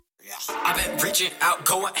I've been reaching out,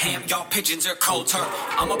 going ham, y'all pigeons are cold turf.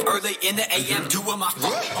 I'm up early in the AM doing my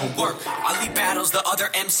fucking work. I lead battles, the other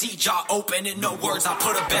MC jaw open and no words. I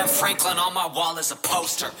put a Ben Franklin on my wall as a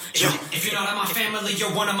poster. If you're not in my family,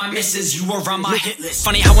 you're one of my misses. You were on my hit list.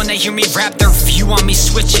 Funny how when they hear me rap, their view on me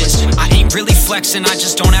switches. I ain't really flexing, I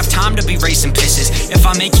just don't have time to be racing pisses. If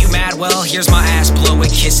I make you mad, well, here's my ass, blow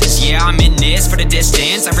it kisses. Yeah, I'm in this for the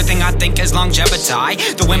distance. Everything I think is longevity.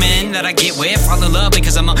 The women that I get with fall in love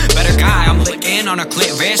because I'm a better guy. I'm licking on a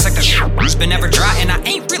clitoris like the shit's been never dry. And I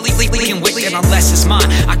ain't really leaking wicked unless it's mine.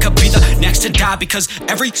 I could be the next to die because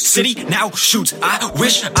every city now shoots. I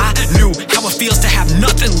wish I knew how it feels to have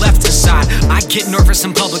nothing left inside. I get nervous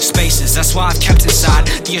in public spaces, that's why I've kept inside.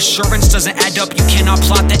 The assurance doesn't add up, you cannot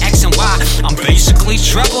plot the X and Y. I'm basically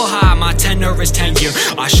treble high, my tenure is 10 year.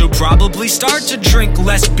 I should probably start to drink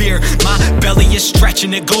less beer. My belly is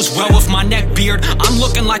stretching, it goes well with my neck beard. I'm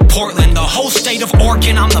looking like Portland, the whole state of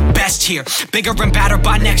Oregon, I'm the best here. Bigger and badder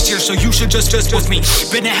by next year, so you should just with me.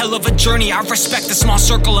 Been a hell of a journey, I respect the small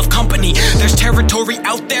circle of company. There's territory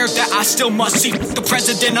out there that I still must see. The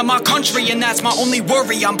president of my country, and that's my only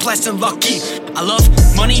worry, I'm blessed and lucky. I love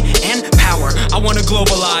money and power, I wanna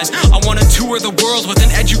globalize. I wanna tour the world with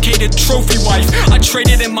an educated trophy wife. I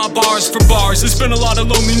traded in my bars for bars, it's been a lot of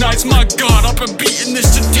lonely nights. My God, I've been beating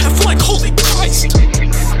this to death like holy Christ.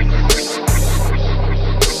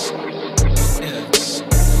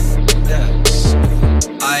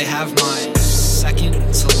 I have my second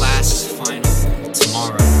to last final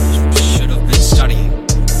tomorrow. Should have been studying,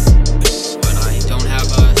 but I don't have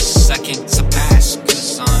a second to pass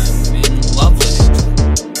cause I'm in love with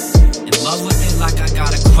it. In love with it like I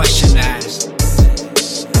got a question to ask.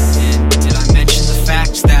 And did I mention the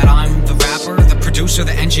fact that I'm the rapper, the producer,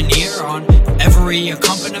 the engineer on every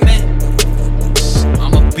accompaniment?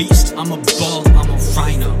 I'm a beast, I'm a bull, I'm a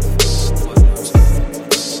rhino.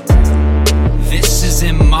 This is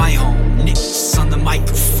in my home, Nick's on the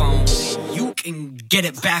microphone. You can get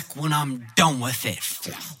it back when I'm done with it.